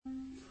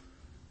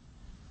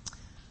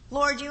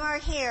Lord, you are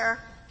here,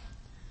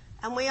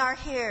 and we are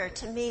here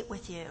to meet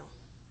with you.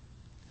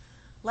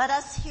 Let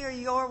us hear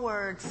your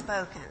word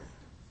spoken.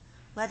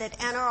 Let it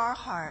enter our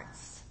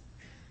hearts,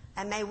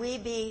 and may we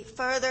be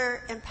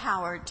further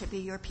empowered to be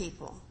your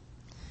people.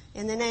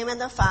 In the name of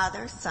the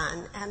Father,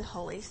 Son, and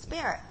Holy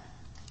Spirit.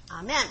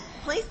 Amen.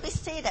 Please be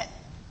seated.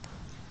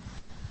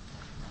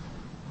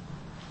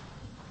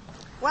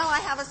 Well, I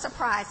have a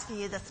surprise for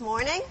you this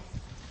morning.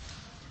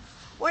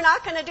 We're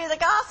not going to do the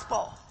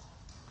gospel.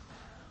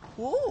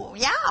 Ooh,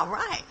 yeah,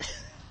 right.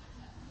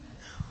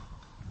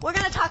 We're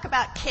going to talk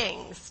about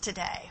kings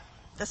today,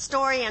 the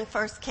story in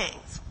 1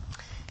 Kings.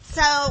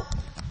 So, have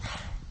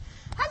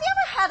you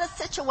ever had a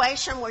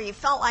situation where you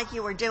felt like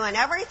you were doing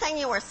everything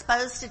you were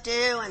supposed to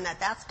do and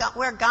that's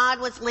where God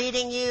was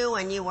leading you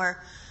and you were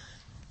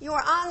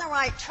on the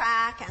right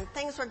track and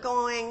things were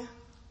going,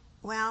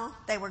 well,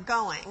 they were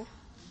going,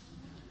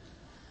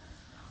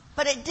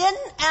 but it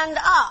didn't end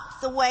up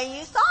the way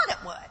you thought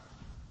it would?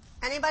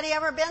 Anybody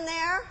ever been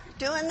there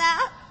doing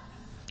that?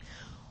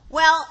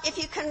 Well, if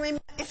you can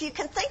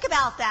think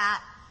about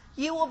that,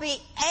 you will be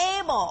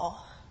able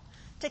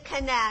to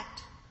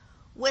connect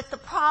with the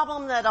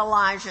problem that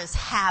Elijah's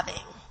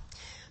having,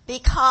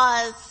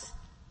 because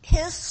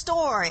his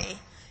story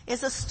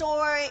is a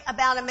story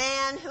about a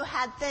man who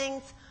had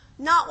things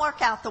not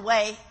work out the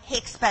way he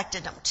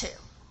expected them to.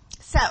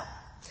 So,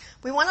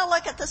 we want to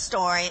look at the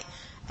story,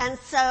 and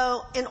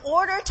so in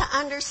order to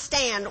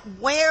understand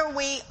where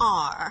we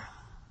are,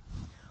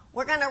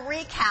 we're going to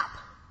recap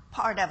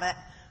part of it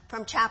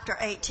from chapter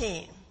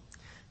 18.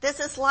 This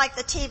is like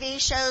the TV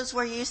shows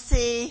where you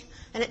see,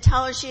 and it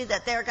tells you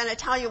that they're going to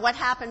tell you what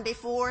happened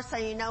before so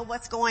you know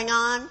what's going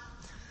on.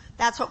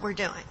 That's what we're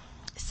doing.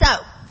 So,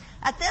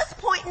 at this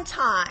point in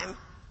time,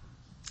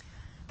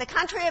 the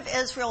country of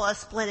Israel is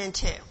split in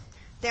two.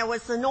 There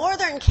was the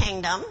northern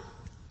kingdom,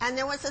 and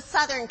there was the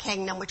southern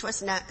kingdom, which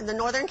was the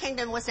northern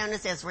kingdom was known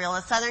as Israel,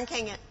 the southern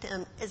kingdom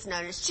is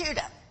known as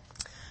Judah.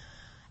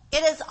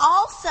 It is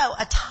also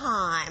a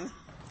time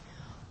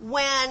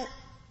when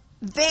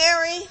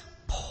very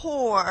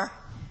poor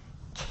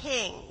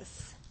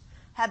kings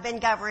have been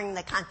governing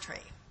the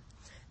country.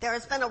 There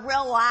has been a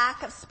real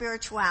lack of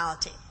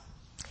spirituality.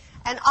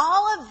 And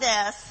all of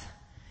this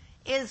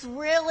is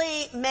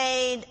really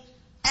made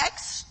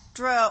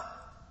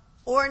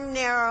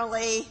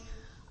extraordinarily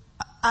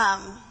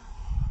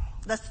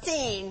the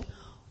scene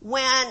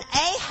when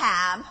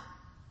Ahab,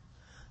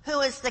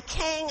 who is the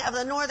king of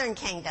the northern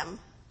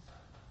kingdom,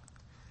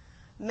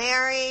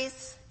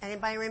 marries,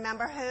 anybody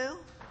remember who?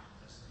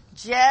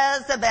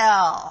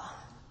 Jezebel.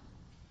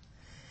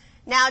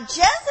 Now,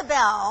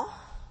 Jezebel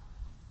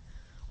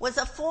was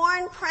a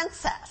foreign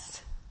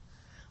princess,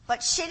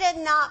 but she did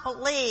not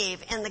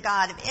believe in the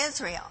God of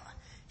Israel.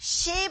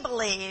 She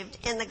believed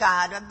in the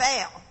God of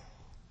Baal.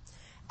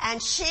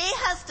 And she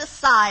has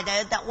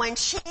decided that when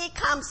she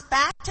comes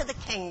back to the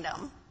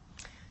kingdom,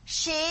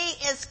 she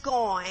is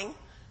going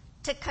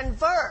to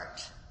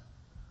convert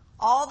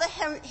all the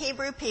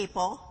Hebrew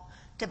people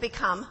to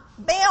become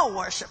Baal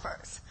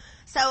worshipers.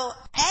 So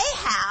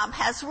Ahab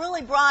has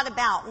really brought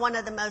about one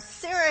of the most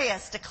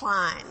serious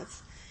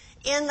declines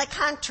in the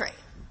country.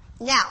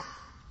 Now,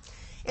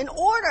 in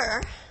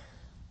order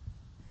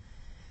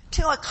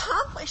to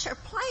accomplish her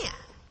plan,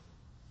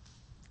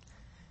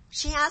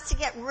 she has to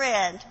get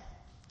rid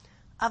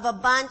of a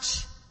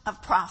bunch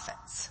of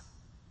prophets.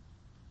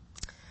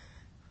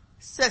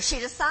 So she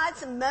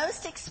decides the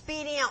most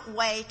expedient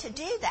way to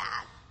do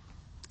that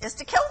is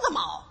to kill them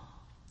all.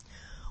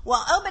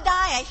 Well,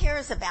 Obadiah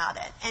hears about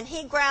it, and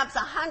he grabs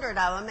 100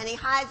 of them, and he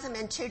hides them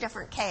in 2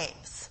 different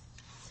caves.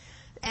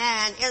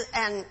 And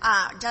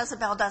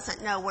Jezebel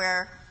doesn't know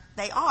where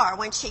they are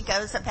when she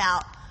goes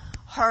about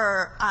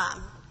her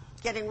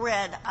getting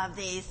rid of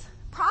these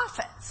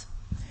prophets.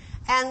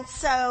 And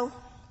so,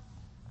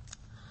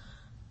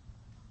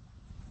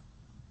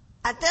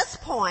 at this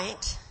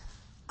point,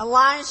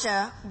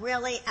 Elijah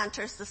really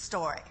enters the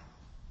story.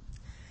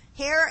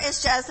 Here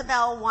is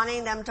Jezebel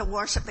wanting them to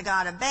worship the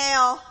god of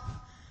Baal.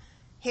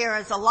 Here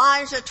is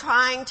Elijah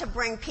trying to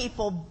bring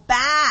people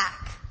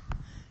back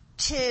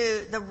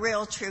to the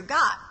real true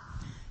God.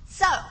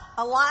 So,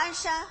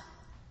 Elijah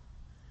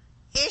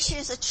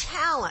issues a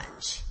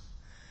challenge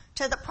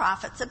to the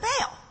prophets of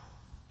Baal.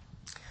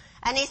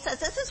 And he says,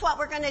 this is what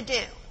we're going to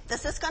do.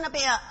 This is going to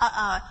be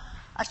a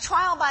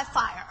trial by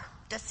fire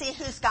to see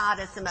whose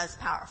God is the most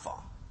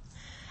powerful.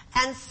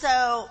 And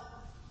so,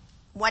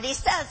 what he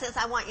says is,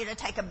 I want you to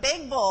take a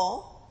big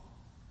bull,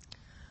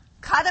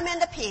 cut him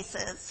into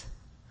pieces,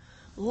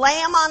 lay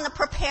him on the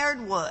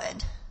prepared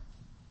wood,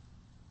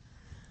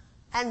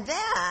 and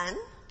then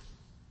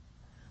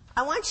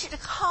I want you to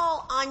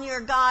call on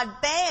your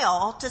god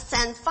Baal to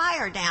send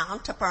fire down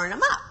to burn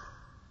him up.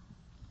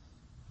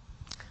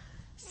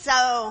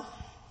 So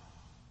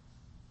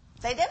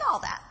they did all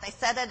that. They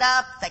set it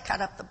up, they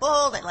cut up the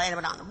bull, they laid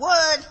it on the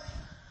wood,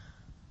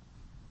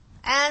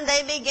 and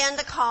they began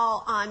to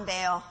call on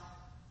Baal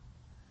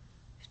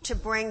to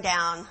bring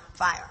down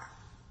fire.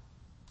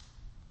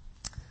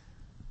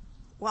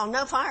 Well,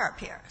 no fire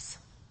appears.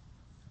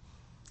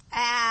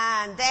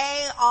 and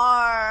they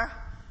are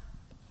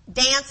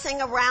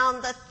dancing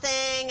around the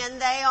thing,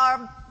 and they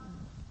are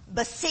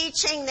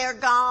beseeching their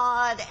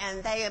God,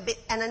 and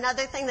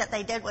another thing that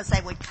they did was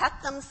they would cut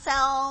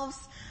themselves,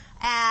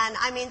 and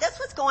this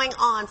was going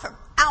on for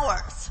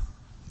hours.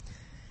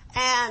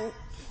 And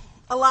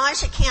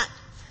Elijah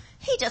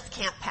just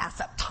can't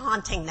pass up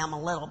taunting them a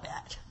little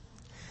bit.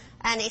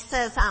 And he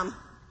says,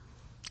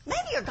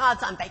 maybe your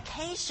God's on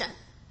vacation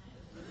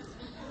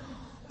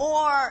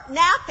or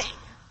napping.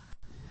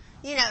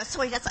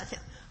 So he doesn't feel.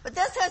 But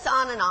this goes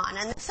on,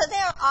 and so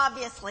they're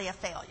obviously a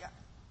failure.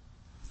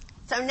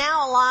 So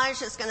now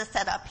Elijah's going to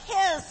set up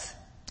his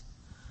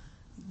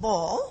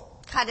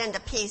bull, cut into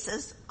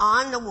pieces,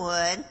 on the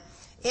wood,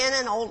 in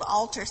an old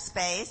altar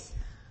space,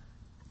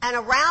 and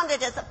around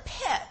it is a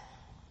pit.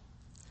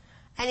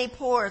 And he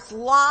pours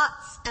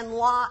lots and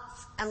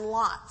lots and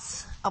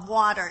lots of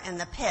water in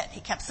the pit. He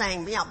kept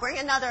saying, bring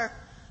another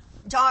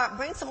jar,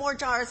 bring some more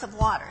jars of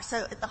water.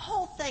 So the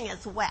whole thing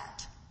is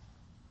wet.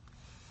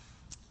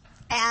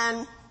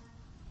 And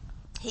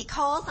he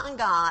calls on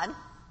God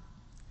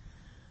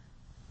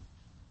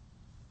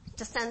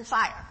to send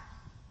fire.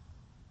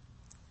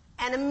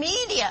 And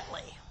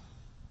immediately,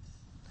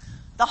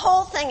 the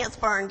whole thing is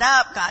burned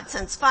up. God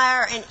sends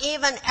fire, and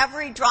even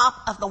every drop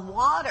of the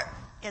water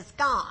is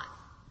gone.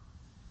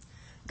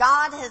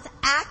 God has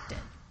acted.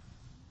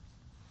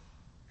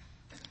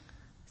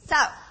 So,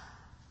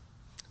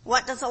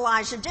 what does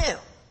Elijah do?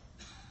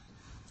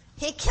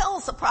 He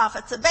kills the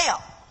prophets of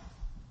Baal.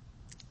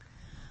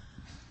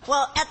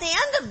 Well, at the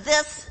end of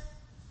this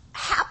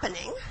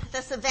happening,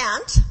 this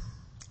event,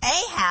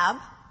 Ahab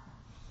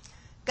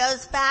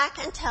goes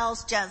back and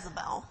tells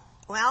Jezebel,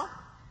 well,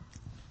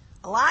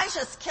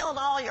 Elijah's killed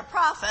all your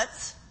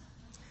prophets.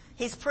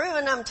 He's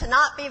proven them to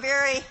not be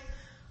very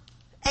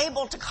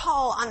able to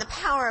call on the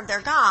power of their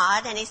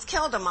God, and he's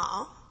killed them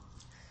all.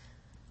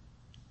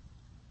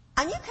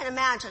 And you can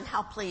imagine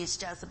how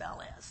pleased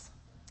Jezebel is.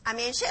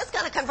 She's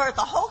going to convert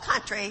the whole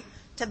country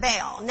to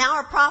Baal. Now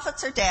her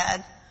prophets are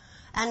dead,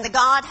 and the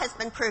God has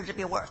been proved to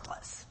be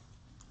worthless.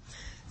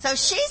 So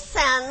she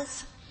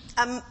sends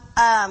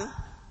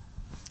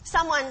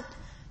someone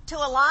to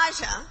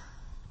Elijah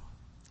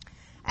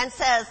and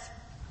says,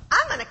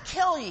 I'm going to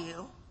kill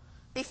you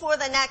before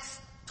the next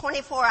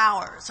 24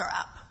 hours are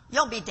up.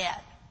 You'll be dead.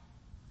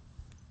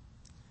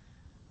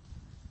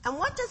 And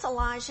what does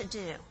Elijah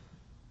do?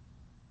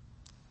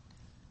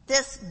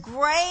 This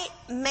great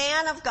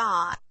man of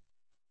God,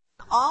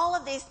 all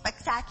of these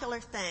spectacular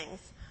things,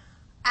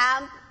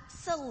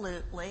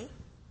 absolutely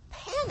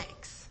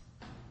panics.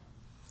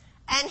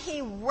 And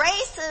he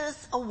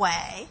races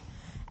away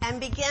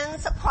and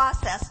begins a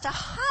process to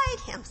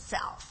hide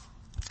himself.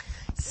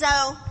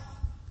 So,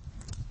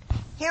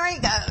 here he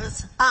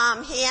goes.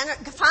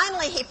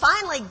 He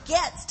finally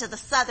gets to the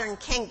southern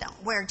kingdom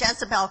where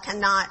Jezebel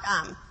cannot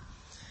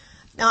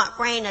not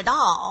reign at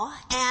all,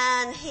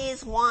 and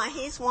he's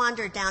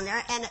wandered down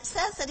there, and it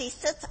says that he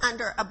sits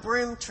under a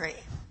broom tree.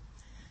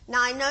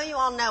 Now, I know you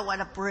all know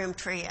what a broom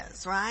tree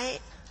is, right?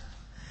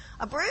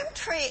 A broom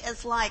tree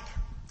is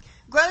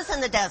grows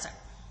in the desert.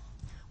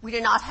 We do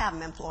not have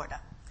them in Florida.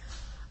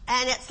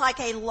 And it's like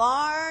a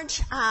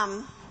large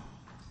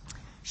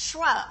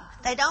shrub.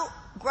 They don't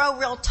grow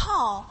real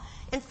tall.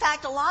 In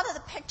fact, a lot of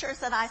the pictures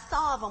that I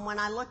saw of them when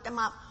I looked them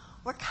up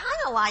were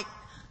kind of like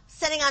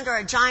sitting under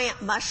a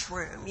giant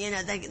mushroom.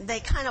 They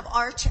kind of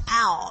arch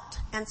out.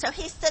 And so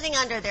he's sitting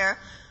under there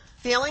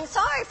feeling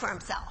sorry for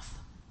himself.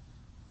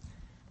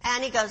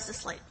 And he goes to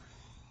sleep.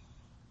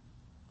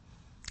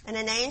 And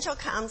an angel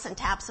comes and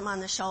taps him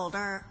on the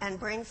shoulder and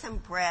brings him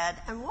bread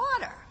and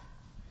water.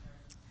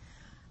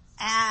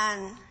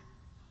 And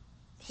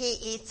he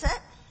eats it,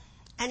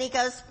 and he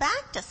goes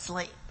back to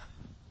sleep.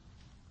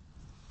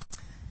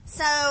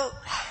 So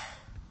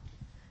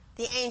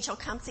the angel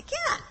comes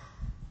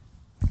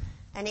again,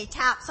 and he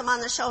taps him on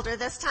the shoulder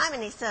this time,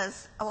 and he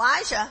says,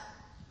 Elijah,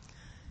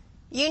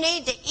 you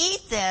need to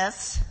eat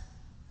this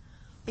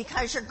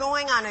because you're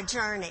going on a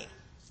journey,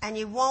 and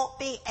you won't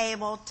be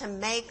able to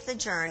make the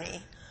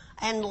journey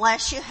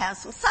unless you have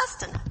some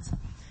sustenance.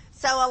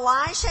 So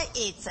Elijah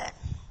eats it,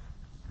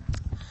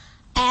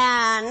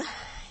 and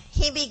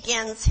he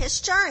begins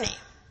his journey.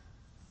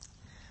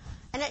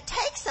 And it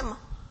takes him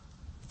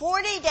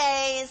 40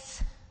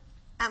 days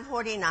and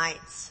 40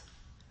 nights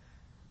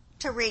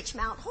to reach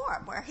Mount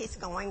Horeb, where he's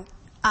going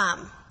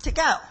to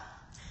go.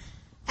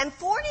 And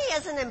 40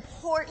 is an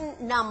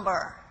important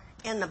number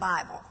in the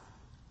Bible.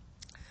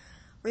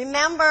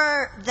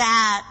 Remember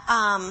that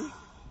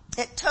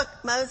it took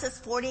Moses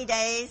 40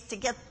 days to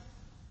get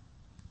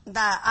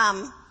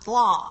the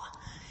law.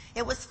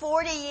 It was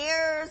 40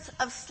 years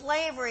of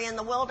slavery in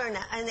the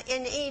wilderness,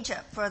 in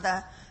Egypt for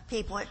the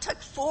people. It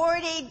took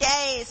 40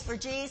 days for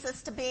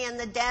Jesus to be in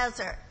the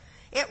desert.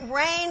 It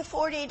rained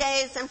 40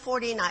 days and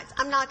 40 nights.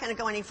 I'm not going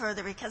to go any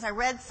further because I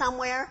read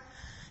somewhere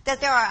that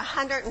there are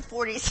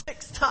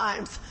 146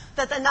 times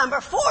that the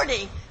number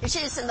 40 is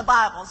used in the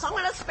Bible. So I'm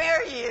going to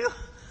spare you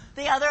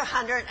the other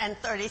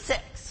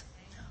 136.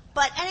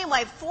 But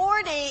anyway,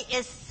 40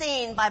 is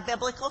seen by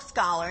biblical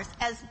scholars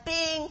as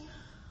being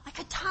like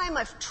a time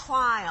of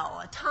trial,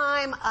 a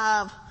time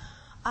of,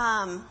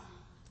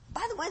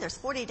 by the way, there's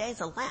 40 days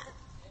of Lent.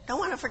 Don't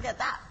want to forget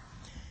that.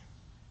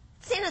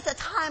 It's seen as a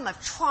time of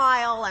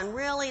trial and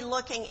really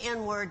looking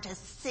inward to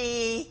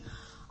see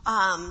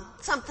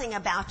something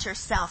about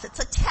yourself. It's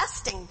a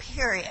testing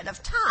period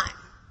of time.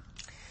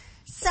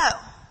 So,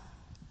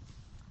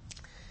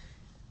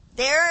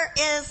 there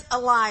is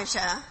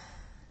Elijah,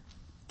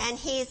 and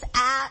he's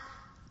at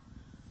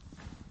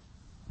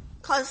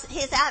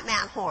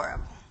Mount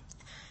Horeb.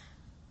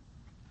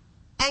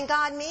 And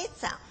God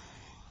meets him.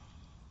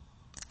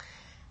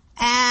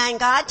 And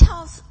God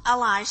tells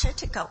Elijah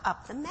to go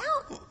up the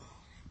mountain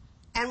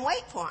and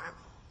wait for him.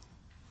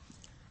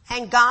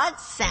 And God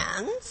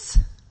sends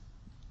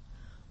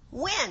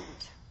wind.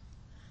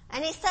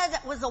 And he said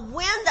it was a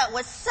wind that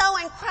was so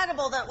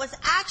incredible that it was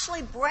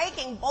actually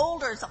breaking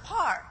boulders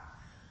apart.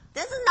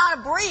 This is not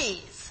a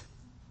breeze.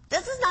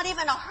 This is not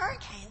even a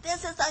hurricane.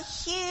 This is a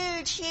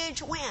huge,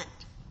 huge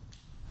wind.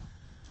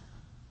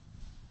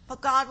 But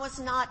God was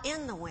not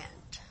in the wind.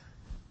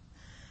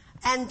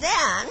 And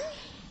then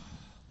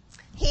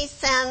he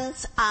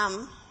sends,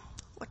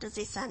 what does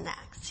he send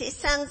next? He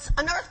sends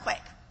an earthquake.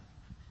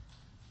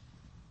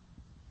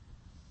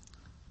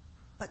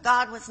 But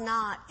God was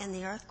not in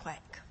the earthquake.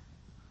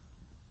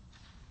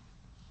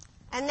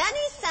 And then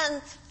he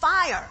sends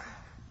fire.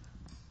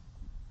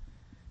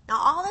 Now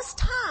all this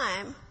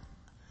time,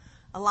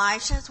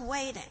 Elijah's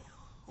waiting.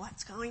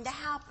 What's going to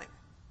happen?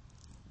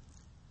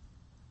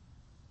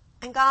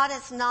 And God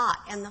is not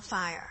in the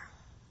fire.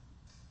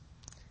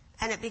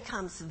 And it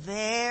becomes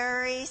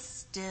very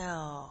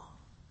still,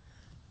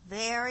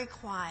 very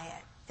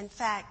quiet. In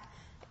fact,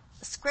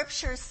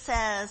 Scripture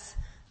says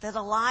that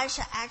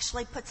Elijah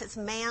actually puts his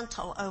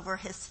mantle over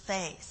his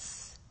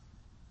face.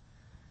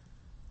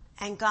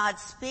 And God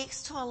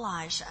speaks to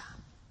Elijah.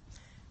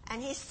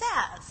 And he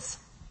says,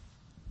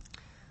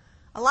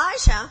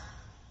 Elijah,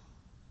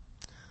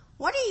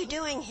 what are you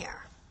doing here?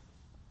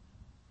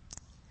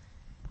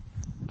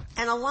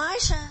 And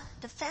Elijah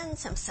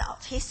defends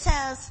himself. He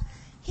says,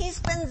 he's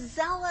been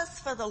zealous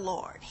for the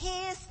Lord.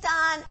 He's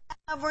done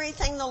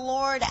everything the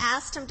Lord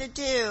asked him to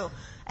do.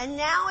 And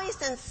now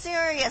he's in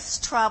serious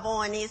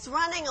trouble and he's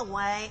running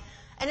away.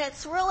 And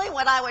it's really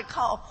what I would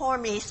call a poor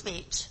me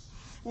speech.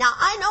 Now,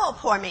 I know a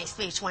poor me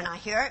speech when I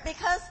hear it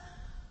because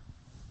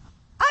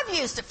I've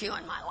used a few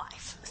in my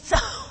life. So,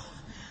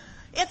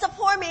 it's a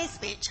poor me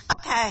speech.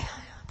 Okay,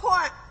 poor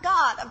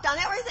God, I've done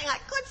everything I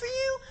could for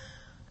you.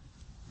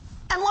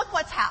 And look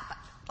what's happened.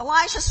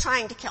 Elijah's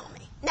trying to kill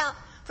me. Now,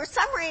 for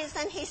some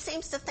reason, he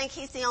seems to think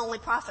he's the only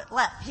prophet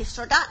left. He's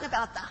forgotten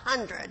about the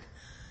 100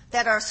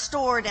 that are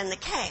stored in the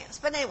caves.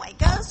 But anyway,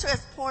 goes to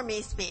his poor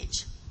me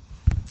speech.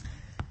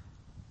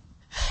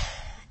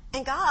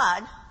 And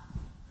God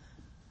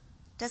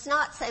does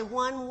not say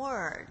one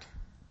word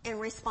in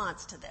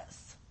response to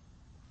this.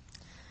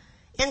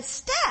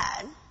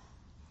 Instead,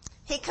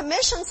 he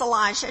commissions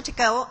Elijah to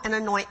go and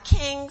anoint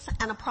kings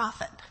and a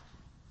prophet.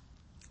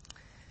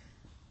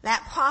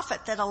 That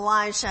prophet that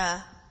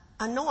Elijah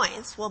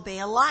anoints will be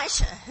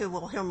Elisha, who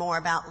we'll hear more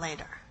about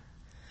later.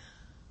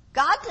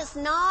 God does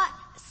not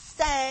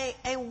say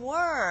a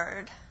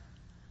word.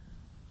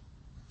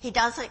 He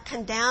doesn't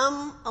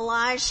condemn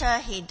Elijah.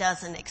 He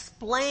doesn't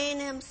explain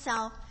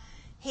himself.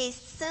 He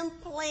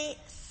simply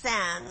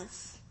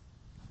sends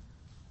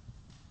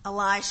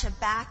Elisha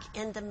back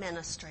into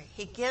ministry.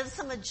 He gives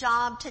him a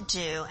job to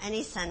do and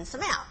he sends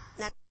him out.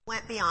 Now,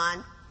 went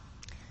beyond.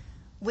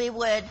 We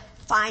would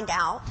find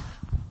out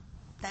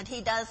that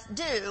he does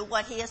do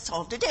what he is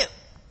told to do.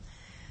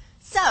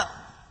 So,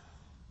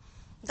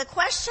 the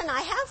question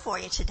I have for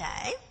you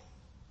today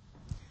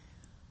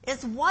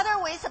is, what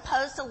are we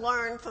supposed to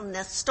learn from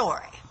this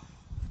story?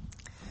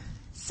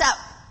 So,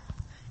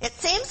 it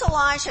seems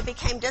Elijah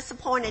became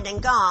disappointed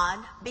in God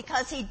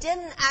because he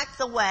didn't act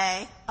the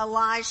way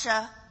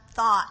Elijah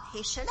thought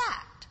he should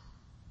act.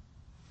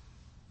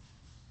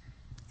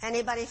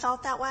 Anybody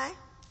felt that way?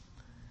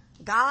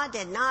 God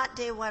did not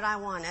do what I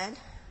wanted.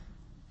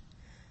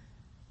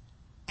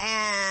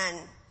 And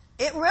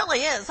it really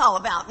is all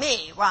about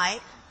me, right?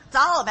 It's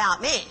all about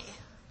me.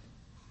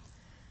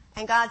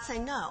 And God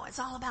said, no, it's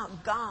all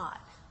about God.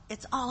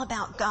 It's all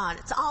about God.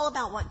 It's all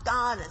about what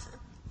God is.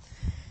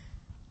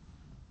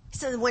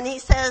 So when he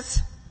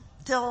says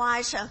to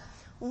Elisha,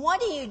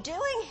 what are you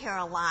doing here,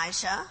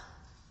 Elijah?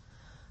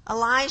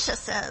 Elisha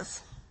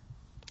says,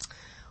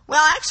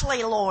 well,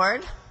 actually,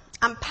 Lord,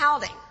 I'm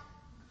pouting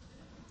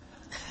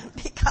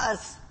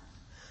because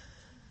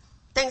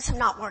things have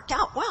not worked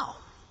out well.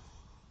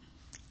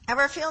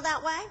 Ever feel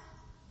that way?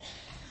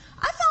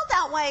 I felt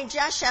that way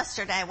just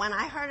yesterday when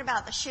I heard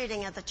about the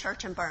shooting at the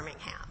church in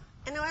Birmingham.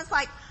 And it was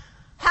like,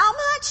 how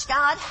much,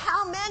 God?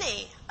 How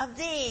many of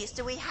these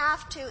do we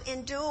have to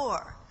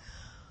endure?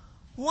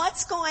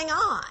 What's going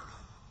on?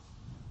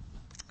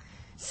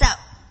 So,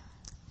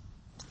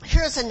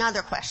 here's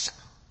another question.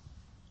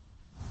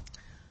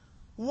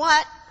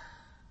 What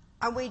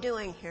are we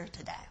doing here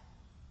today?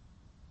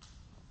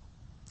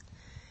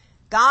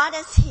 God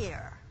is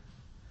here.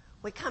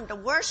 We come to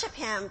worship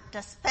him,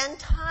 to spend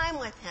time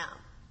with him,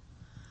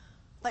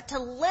 but to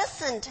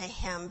listen to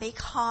him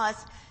because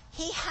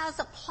he has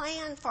a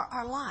plan for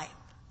our life.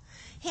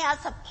 He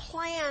has a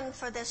plan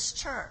for this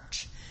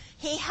church.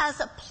 He has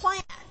a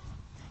plan.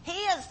 He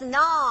is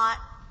not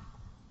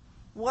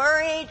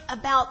worried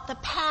about the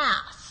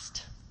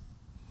past.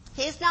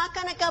 He's not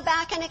going to go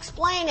back and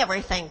explain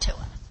everything to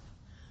us.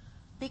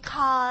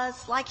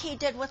 Because, like he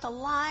did with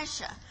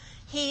Elijah,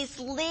 he's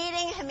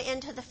leading him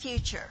into the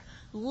future,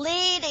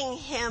 leading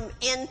him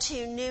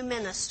into new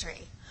ministry.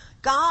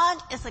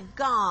 God is a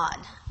God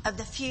of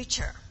the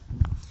future.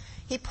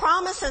 He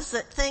promises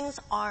that things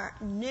are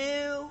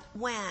new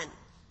when?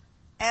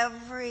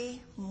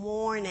 Every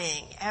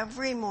morning,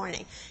 every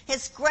morning.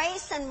 His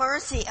grace and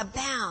mercy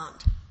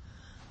abound.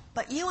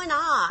 But you and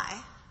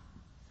I,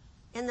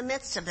 in the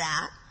midst of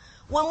that,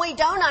 when we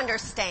don't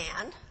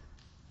understand,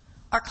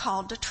 are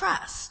called to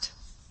trust.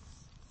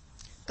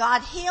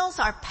 God heals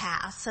our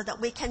past so that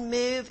we can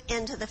move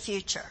into the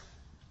future.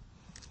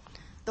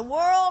 The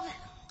world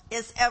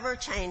is ever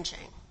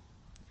changing.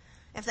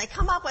 If they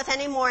come up with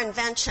any more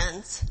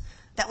inventions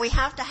that we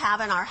have to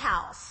have in our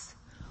house,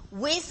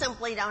 we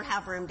simply don't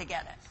have room to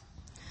get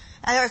it.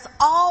 And there's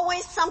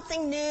always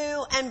something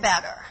new and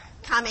better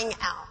coming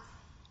out.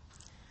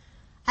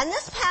 And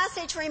this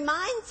passage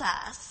reminds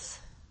us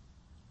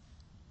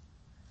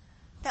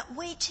that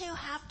we too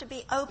have to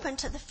be open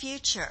to the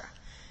future,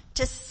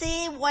 to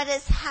see what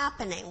is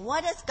happening.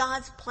 What is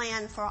God's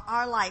plan for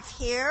our life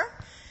here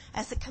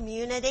as a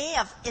community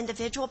of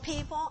individual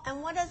people,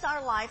 and what is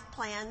our life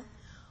plan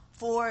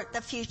for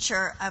the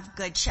future of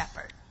Good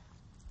Shepherd?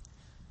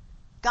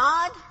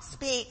 God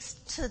speaks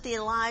to the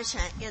Elijah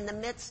in the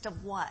midst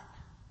of what?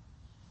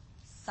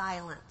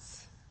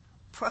 Silence.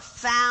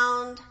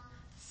 Profound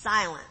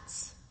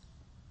silence.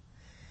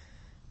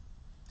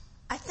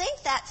 I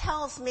think that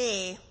tells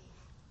me,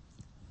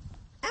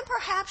 and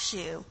perhaps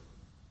you,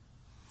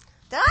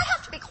 that I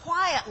have to be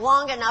quiet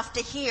long enough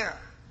to hear.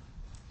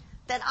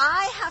 That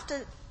I have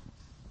to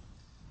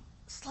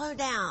slow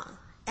down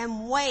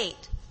and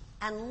wait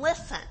and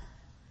listen.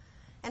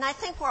 And I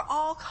think we're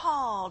all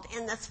called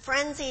in this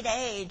frenzied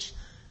age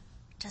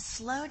to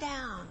slow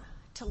down,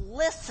 to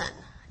listen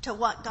to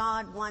what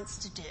God wants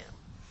to do.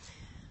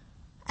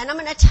 And I'm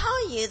going to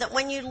tell you that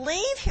when you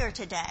leave here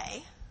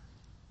today,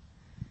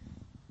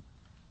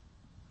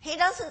 he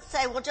doesn't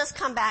say, well, just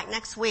come back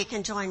next week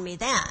and join me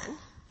then.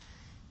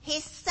 He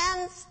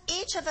sends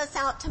each of us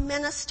out to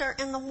minister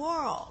in the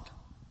world.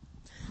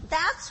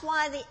 That's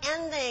why the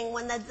ending,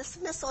 when the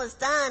dismissal is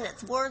done,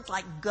 it's words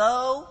like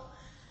go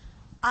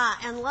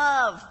and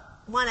love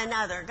one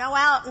another. Go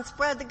out and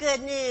spread the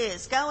good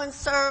news. Go and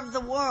serve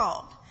the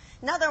world.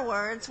 In other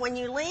words, when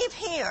you leave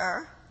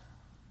here,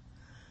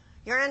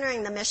 you're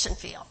entering the mission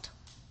field.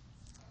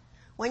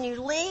 When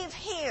you leave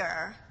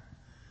here,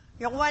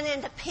 you'll run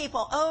into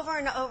people over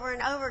and over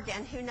and over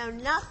again who know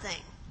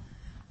nothing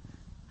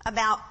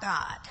about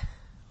God.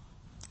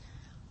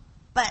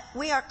 But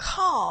we are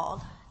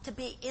called to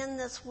be in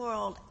this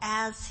world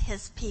as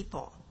his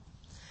people.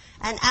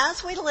 And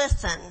as we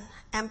listen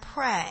and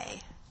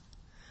pray,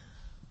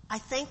 I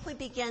think we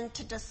begin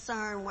to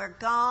discern where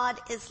God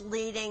is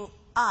leading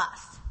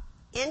us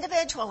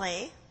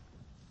individually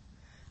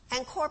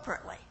and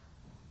corporately.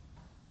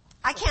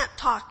 I can't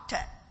talk to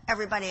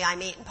everybody I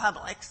meet in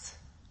Publix,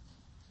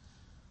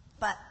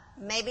 but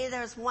maybe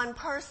there's one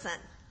person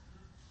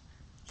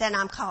that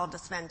I'm called to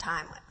spend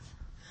time with.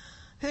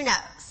 Who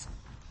knows?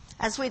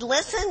 As we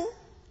listen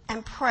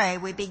and pray,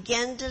 we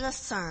begin to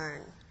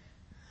discern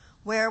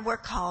where we're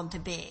called to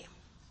be.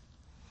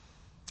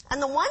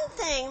 And the one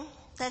thing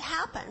that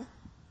happened,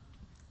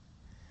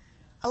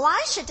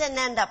 Elisha didn't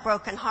end up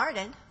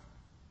brokenhearted.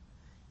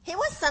 He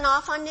was sent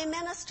off on new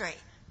ministry.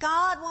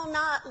 God will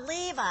not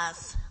leave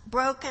us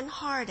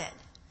brokenhearted.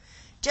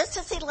 Just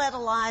as he led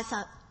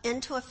Elijah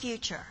into a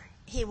future,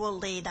 he will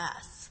lead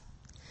us.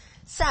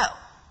 So,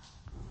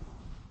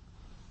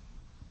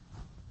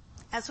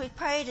 as we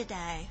pray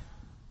today,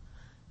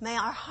 may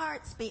our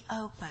hearts be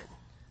open.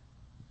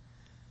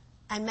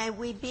 And may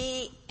we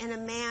be in a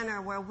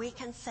manner where we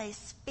can say,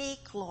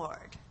 speak,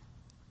 Lord,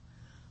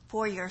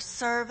 for your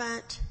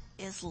servant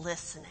is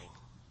listening.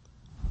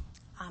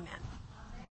 Amen.